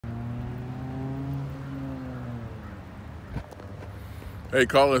Hey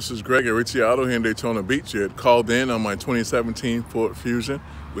Karla, this is Greg at Ritchie Auto here in Daytona Beach. You had called in on my 2017 Ford Fusion.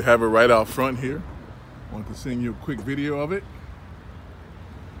 We have it right out front here. I want to send you a quick video of it.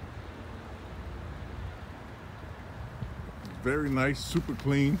 Very nice, super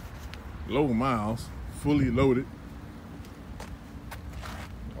clean, low miles, fully loaded.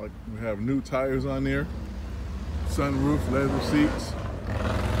 Like, we have new tires on there, sunroof, leather seats.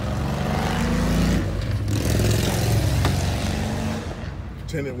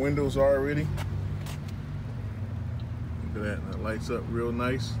 Tinted windows already. Look at that, that lights up real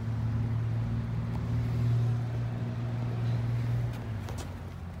nice.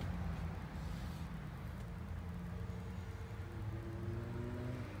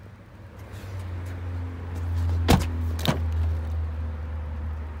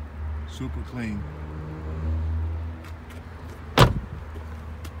 Super clean.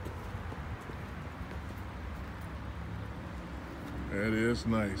 That is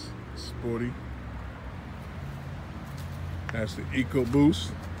nice, sporty. Has the Eco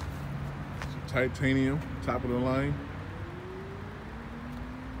Boost, it's titanium, top of the line.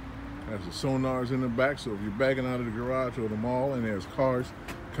 Has the sonars in the back, so if you're backing out of the garage or the mall and there's cars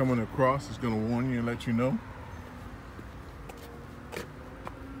coming across, it's gonna warn you and let you know.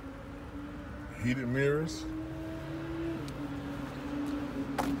 Heated mirrors.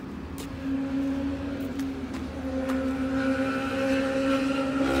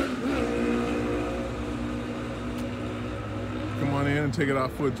 Come on in and take it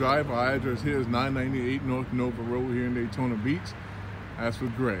out for a drive. Our address here is 998 North Nova Road here in Daytona Beach. Ask for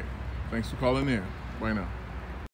Greg. Thanks for calling in. Bye now.